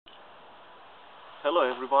Hello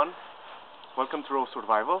everyone, welcome to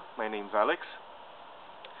RoSurvival. My name is Alex.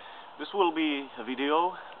 This will be a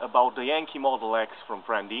video about the Yankee Model X from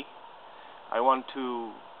Prandi. I want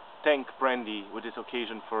to thank Prandi with this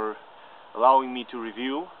occasion for allowing me to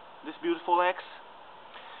review this beautiful X.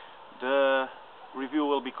 The review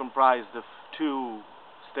will be comprised of two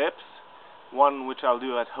steps, one which I'll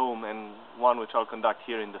do at home and one which I'll conduct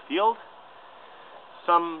here in the field.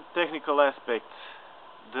 Some technical aspects.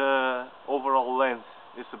 The overall length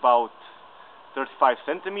is about 35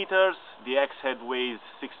 centimeters. The X head weighs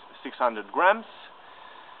 600 grams.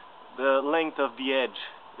 The length of the edge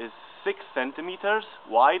is 6 centimeters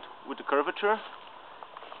wide with the curvature.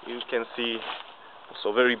 You can see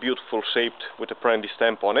also very beautiful shaped with a Prandi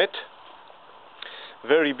stamp on it.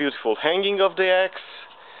 Very beautiful hanging of the X.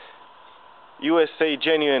 USA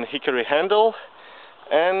genuine hickory handle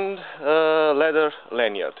and leather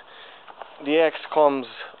lanyard. The X comes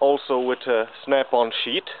also with a snap-on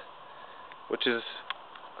sheet, which is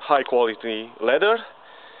high quality leather,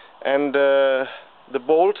 and the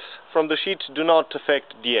bolts from the sheet do not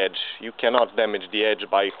affect the edge. You cannot damage the edge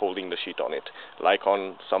by holding the sheet on it, like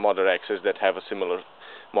on some other X's that have a similar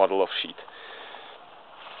model of sheet.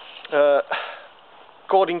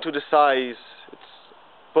 According to the size, it's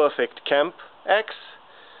perfect camp X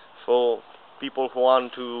for people who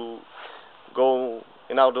want to go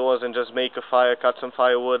outdoors and just make a fire, cut some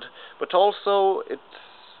firewood, but also it's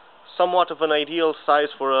somewhat of an ideal size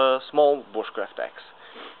for a small bushcraft axe.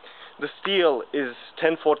 The steel is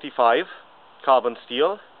 1045 carbon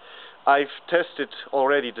steel. I've tested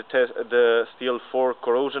already the steel for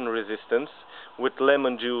corrosion resistance with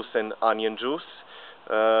lemon juice and onion juice.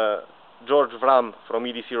 George Vram from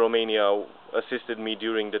EDC Romania assisted me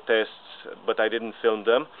during the tests, but I didn't film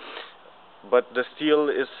them. But the steel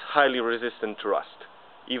is highly resistant to rust,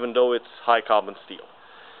 even though it's high carbon steel.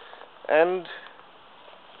 And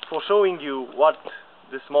for showing you what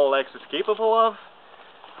this small X is capable of,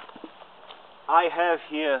 I have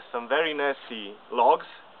here some very nasty logs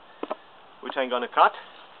which I'm gonna cut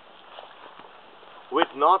with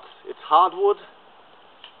knots. It's hardwood,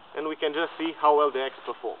 and we can just see how well the X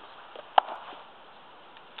performs.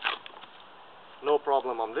 No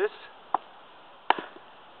problem on this.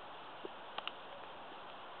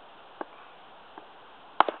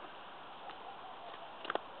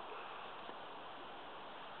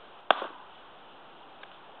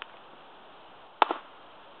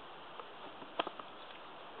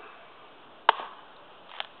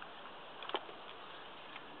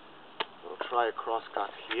 Try a cross cut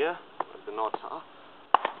here, where the knots are.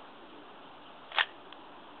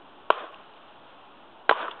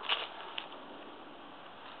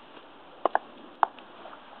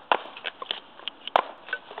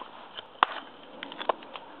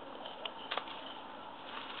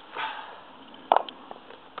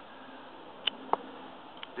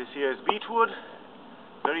 This here is beechwood,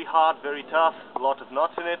 very hard, very tough, a lot of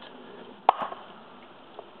knots in it.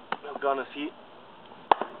 I'm gonna see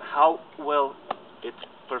how well it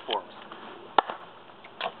performs.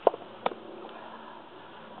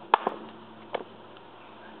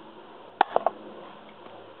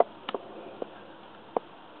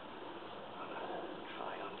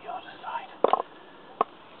 Try on the other side.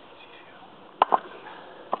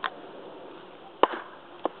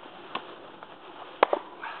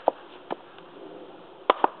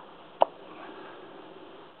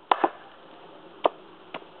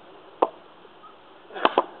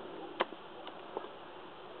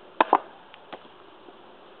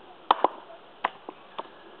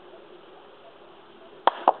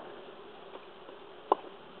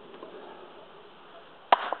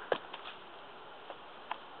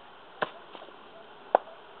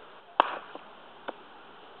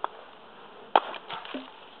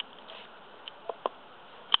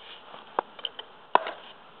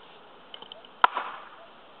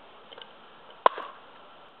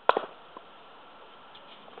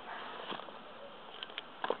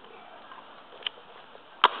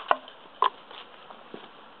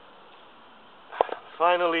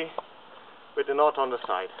 Finally, with the knot on the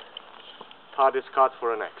side. Hardest cut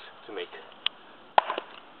for an X to make.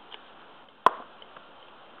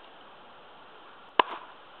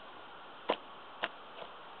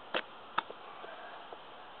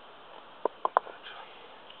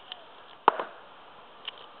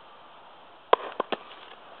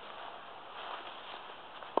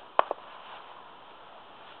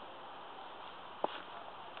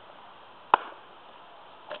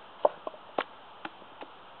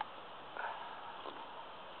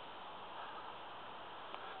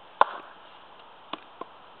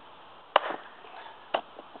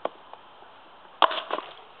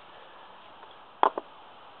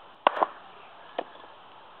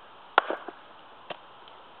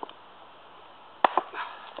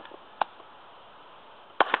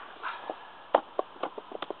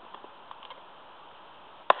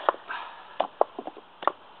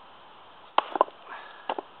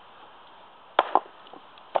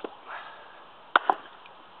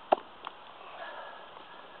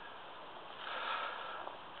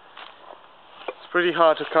 pretty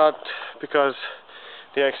hard to cut because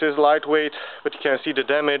the axe is lightweight, but you can see the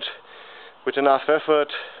damage. With enough effort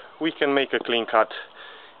we can make a clean cut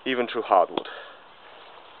even through hardwood.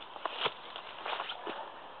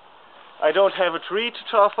 I don't have a tree to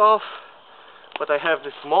chop off, but I have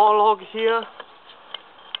this small log here,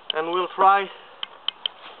 and we'll try to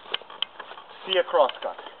see a cross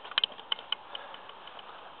cut.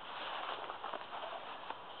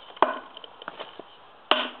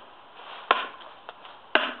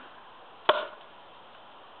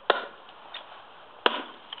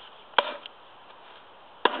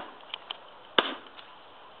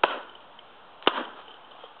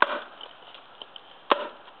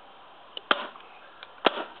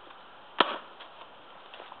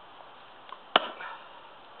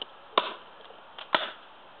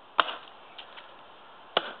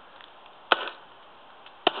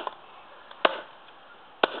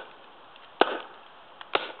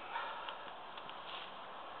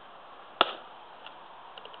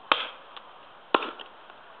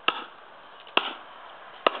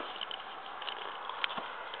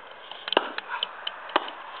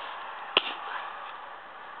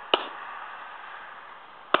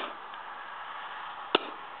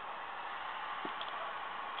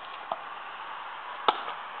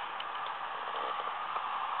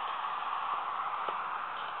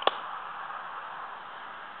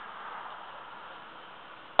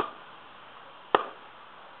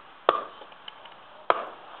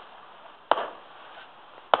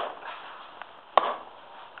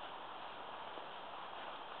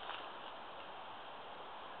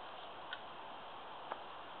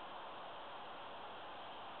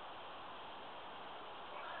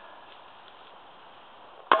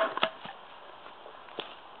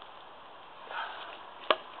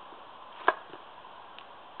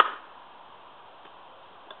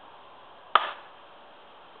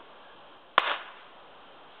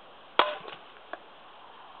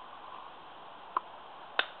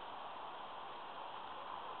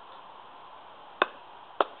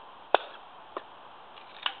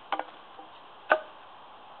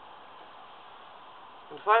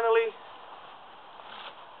 And finally,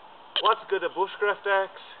 what's good a bushcraft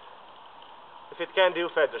axe if it can do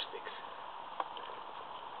feather sticks?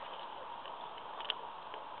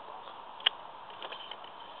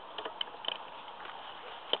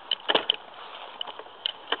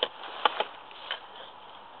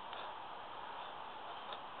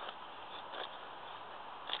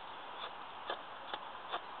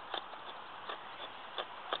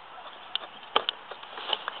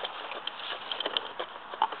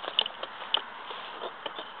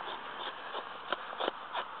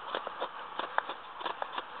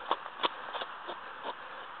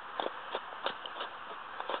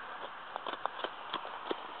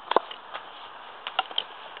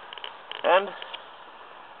 And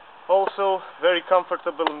also very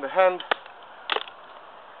comfortable in the hand.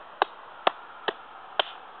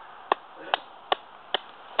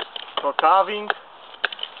 For carving.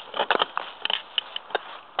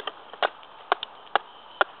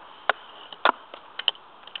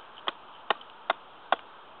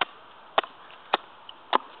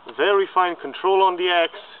 Very fine control on the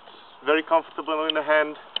axe, it's very comfortable in the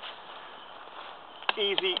hand,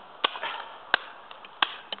 easy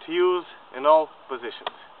to use in all positions.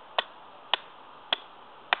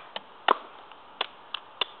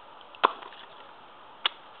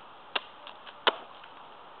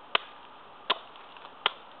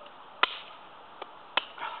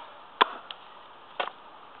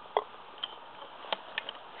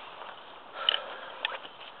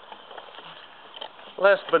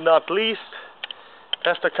 Last but not least,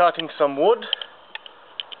 after cutting some wood,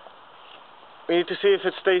 we need to see if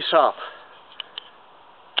it stays sharp.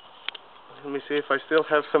 Let me see if I still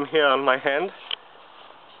have some here on my hand.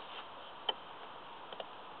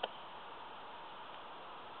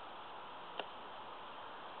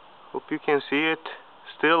 Hope you can see it.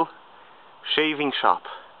 Still shaving sharp.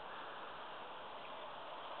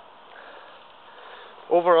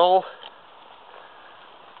 Overall,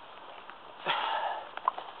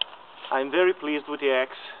 I'm very pleased with the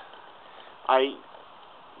axe. I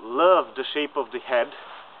love the shape of the head.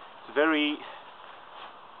 It's very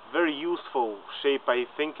useful shape. I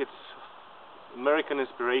think it's American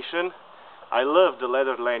inspiration. I love the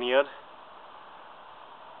leather lanyard.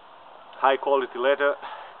 High quality leather,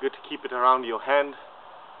 good to keep it around your hand.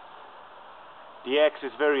 The axe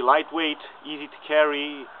is very lightweight, easy to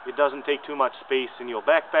carry. It doesn't take too much space in your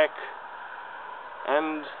backpack.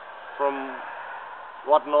 And from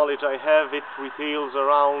what knowledge I have, it retails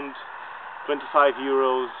around 25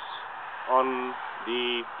 euros on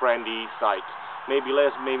the Prandi site. maybe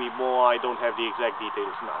less, maybe more, I don't have the exact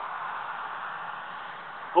details now.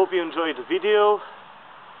 Hope you enjoyed the video.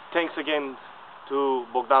 Thanks again to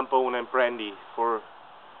Bogdan Paun and Prandi for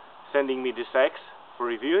sending me this axe for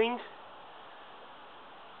reviewing.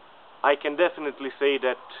 I can definitely say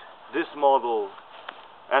that this model,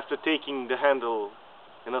 after taking the handle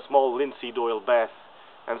in a small linseed oil bath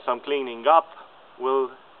and some cleaning up,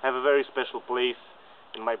 will have a very special place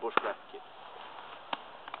in my bushcraft kit.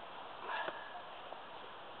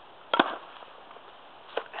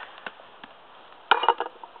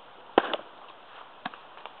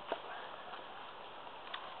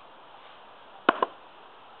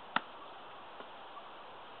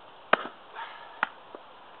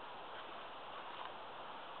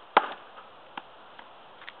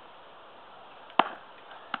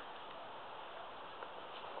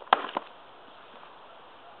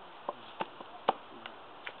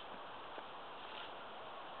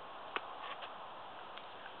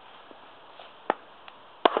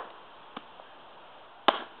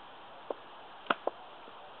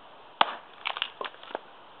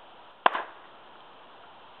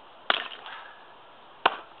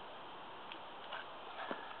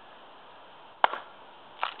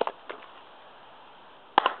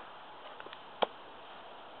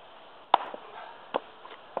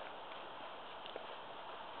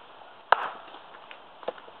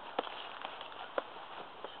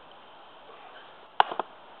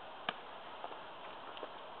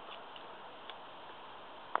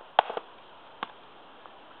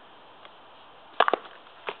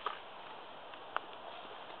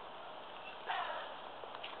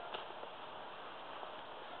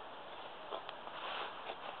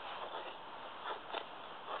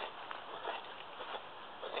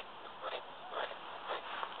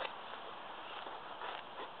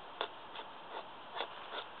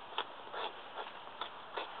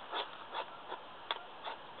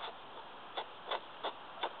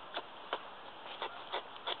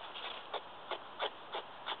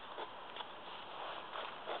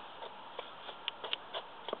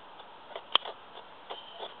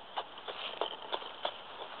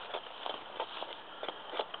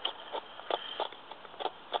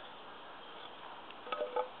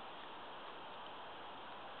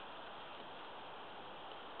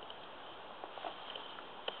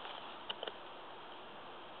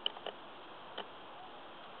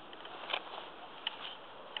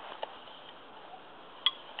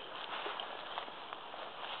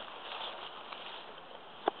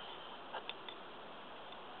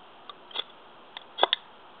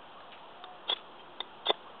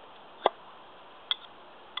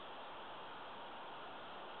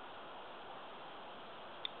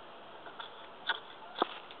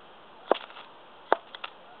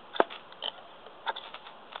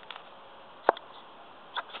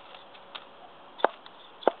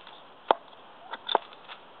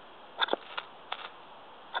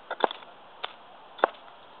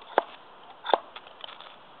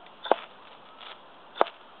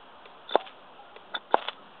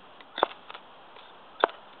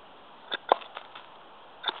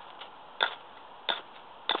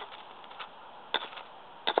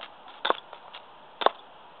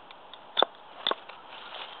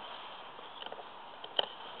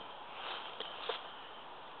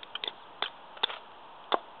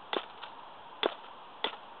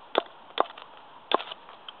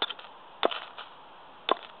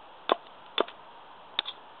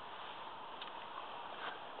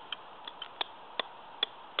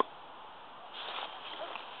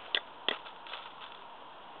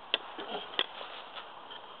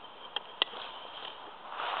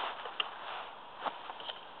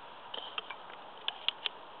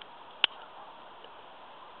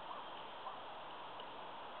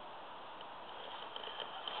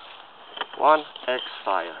 One X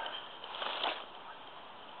fire.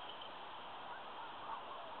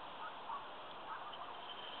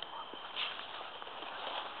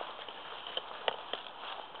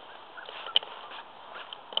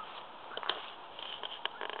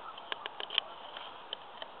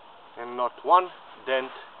 And not one dent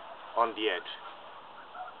on the edge.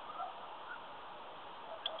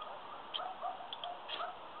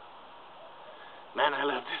 Man, I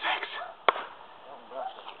love this axe.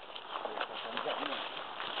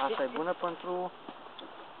 Asta e bună pentru...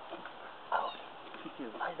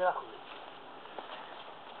 Hai dracului!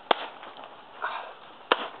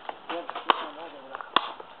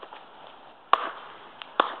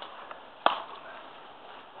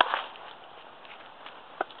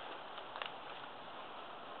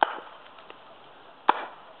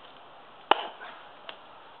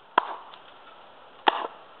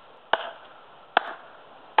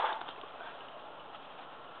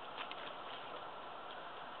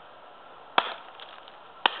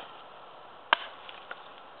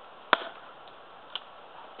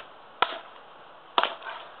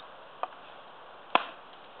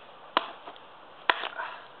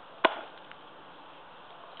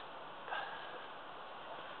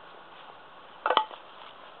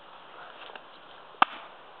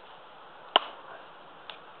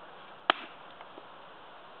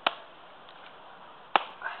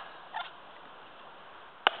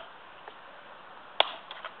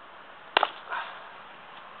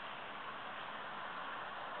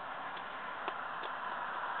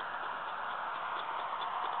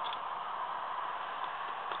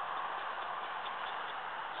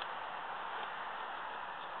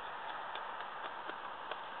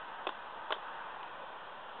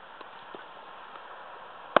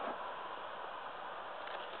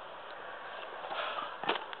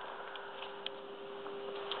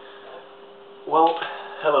 Well,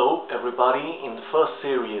 hello everybody. In the first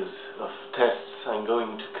series of tests I'm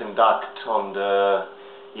going to conduct on the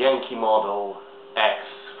YANKEE Model X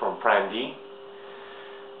from Prandi.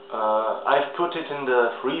 I've put it in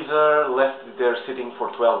the freezer, left it there sitting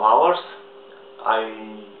for 12 hours.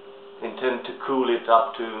 I intend to cool it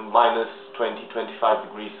up to -20-25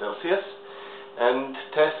 degrees Celsius and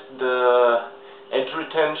test the edge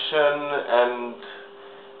retention and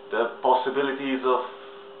the possibilities of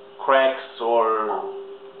cracks or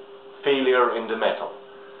failure in the metal.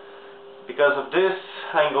 Because of this,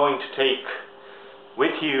 I'm going to take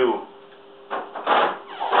with you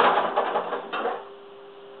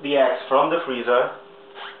the axe from the freezer.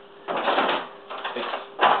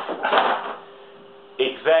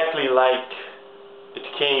 It's exactly like it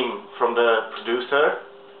came from the producer.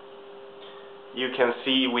 You can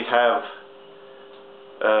see we have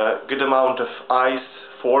a good amount of ice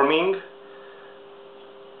forming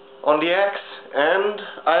on the axe, and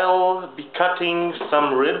I'll be cutting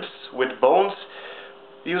some ribs with bones,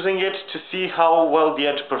 using it to see how well the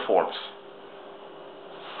edge performs.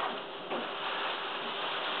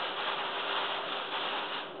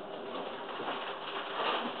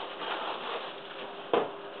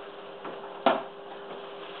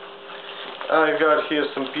 I've got here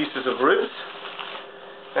some pieces of ribs,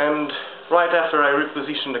 and right after I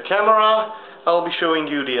reposition the camera, I'll be showing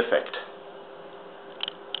you the effect.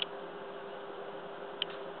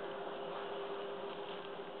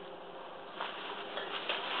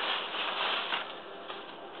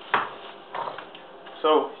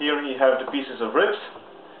 So here you have the pieces of ribs.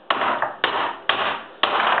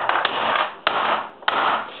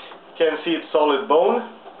 You can see it's solid bone.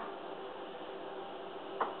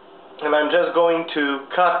 And I'm just going to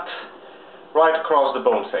cut right across the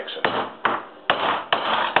bone section.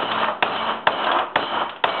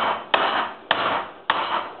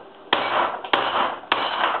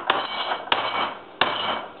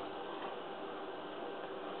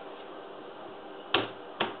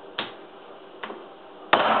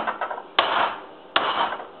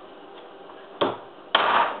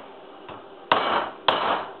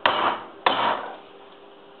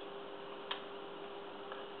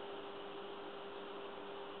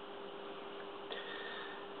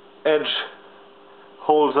 Edge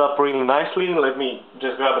holds up really nicely. Let me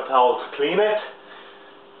just grab a towel to clean it.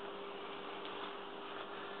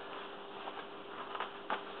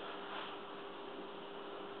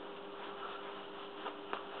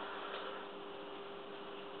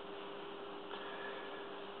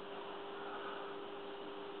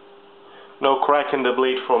 No crack in the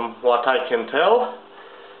blade from what I can tell.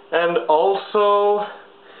 And also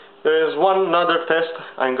there is one other test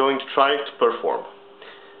I'm going to try to perform.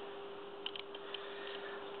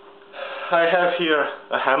 I have here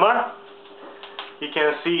a hammer. You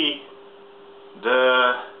can see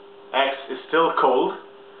the axe is still cold,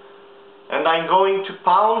 and I'm going to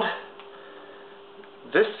pound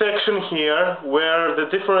this section here where the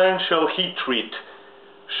differential heat treat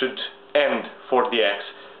should end for the axe,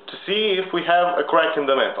 to see if we have a crack in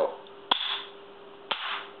the metal.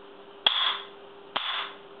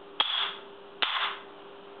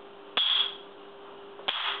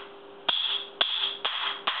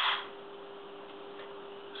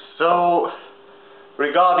 So,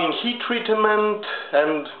 regarding heat treatment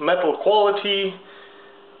and metal quality,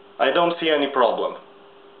 I don't see any problem.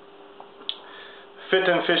 Fit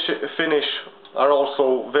and finish are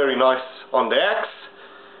also very nice on the axe.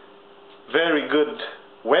 Very good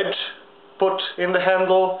wedge put in the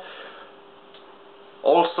handle.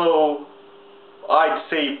 Also, I'd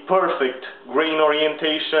say perfect grain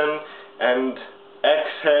orientation and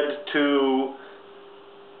axe head to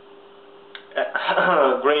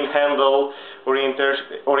grain handle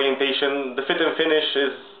orientation. The fit and finish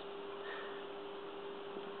is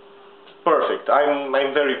perfect. I'm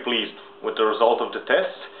very pleased with the result of the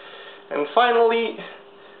test. And finally,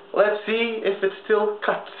 let's see if it still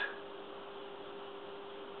cuts.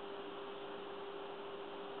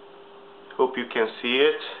 Hope you can see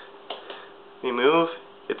it. We move.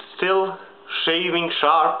 It's still shaving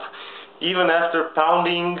sharp even after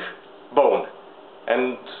pounding bone.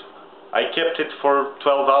 And I kept it for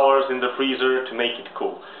 12 hours in the freezer to make it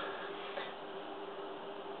cool.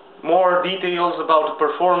 More details about the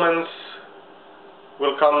performance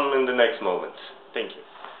will come in the next moment. Thank you.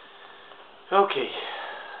 Okay,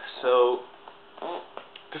 so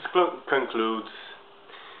this concludes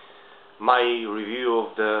my review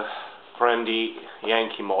of the Prandi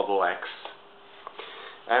YANKEE Model X.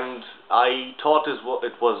 And I thought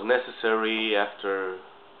it was necessary, after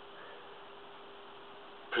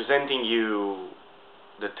presenting you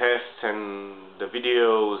the tests and the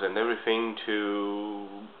videos and everything to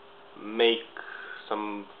make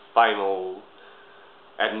some final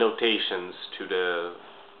annotations to the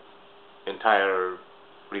entire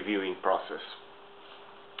reviewing process.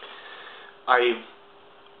 I've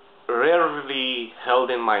rarely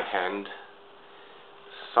held in my hand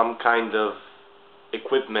some kind of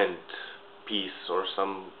equipment piece or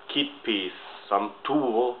some kit piece, some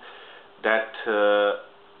tool that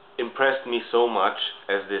impressed me so much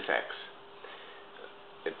as this axe.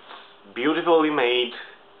 It's beautifully made.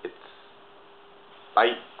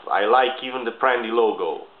 I like even the Prandi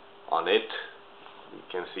logo on it. You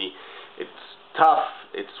can see it's tough,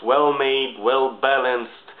 it's well made, well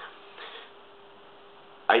balanced.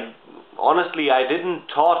 Honestly, I didn't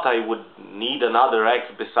thought I would need another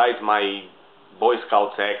axe besides my Boy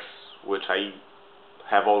Scouts axe, which I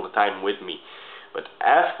have all the time with me. But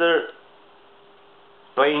after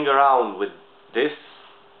playing around with this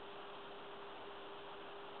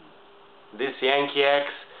Yankee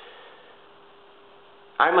axe,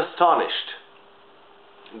 I'm astonished.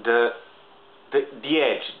 The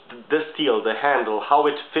edge, the steel, the handle, how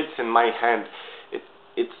it fits in my hand.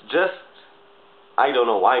 It's just, I don't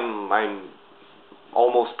know, I'm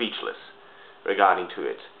almost speechless regarding to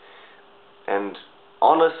it. And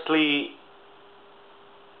honestly,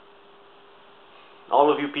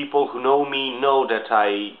 all of you people who know me know that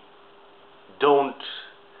I don't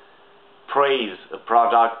praise a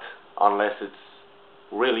product unless it's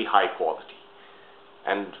really high quality.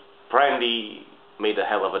 And Prandi made a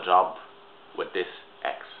hell of a job with this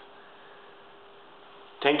axe.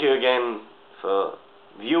 Thank you again for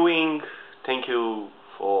viewing. Thank you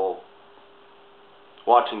for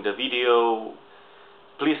watching the video.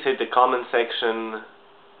 Please hit the comment section.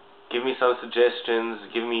 Give me some suggestions.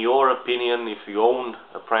 Give me your opinion if you own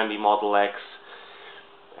a Prandi Model X.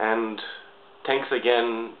 And thanks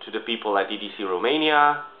again to the people at EDC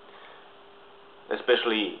Romania,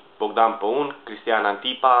 especially Bogdan Păun, Cristian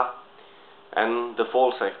Antipa, and the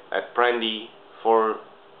folks at Prandi for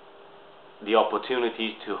the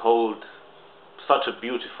opportunity to hold such a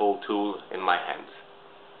beautiful tool in my hands.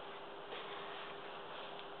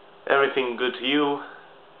 Everything good to you.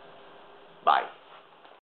 Bye.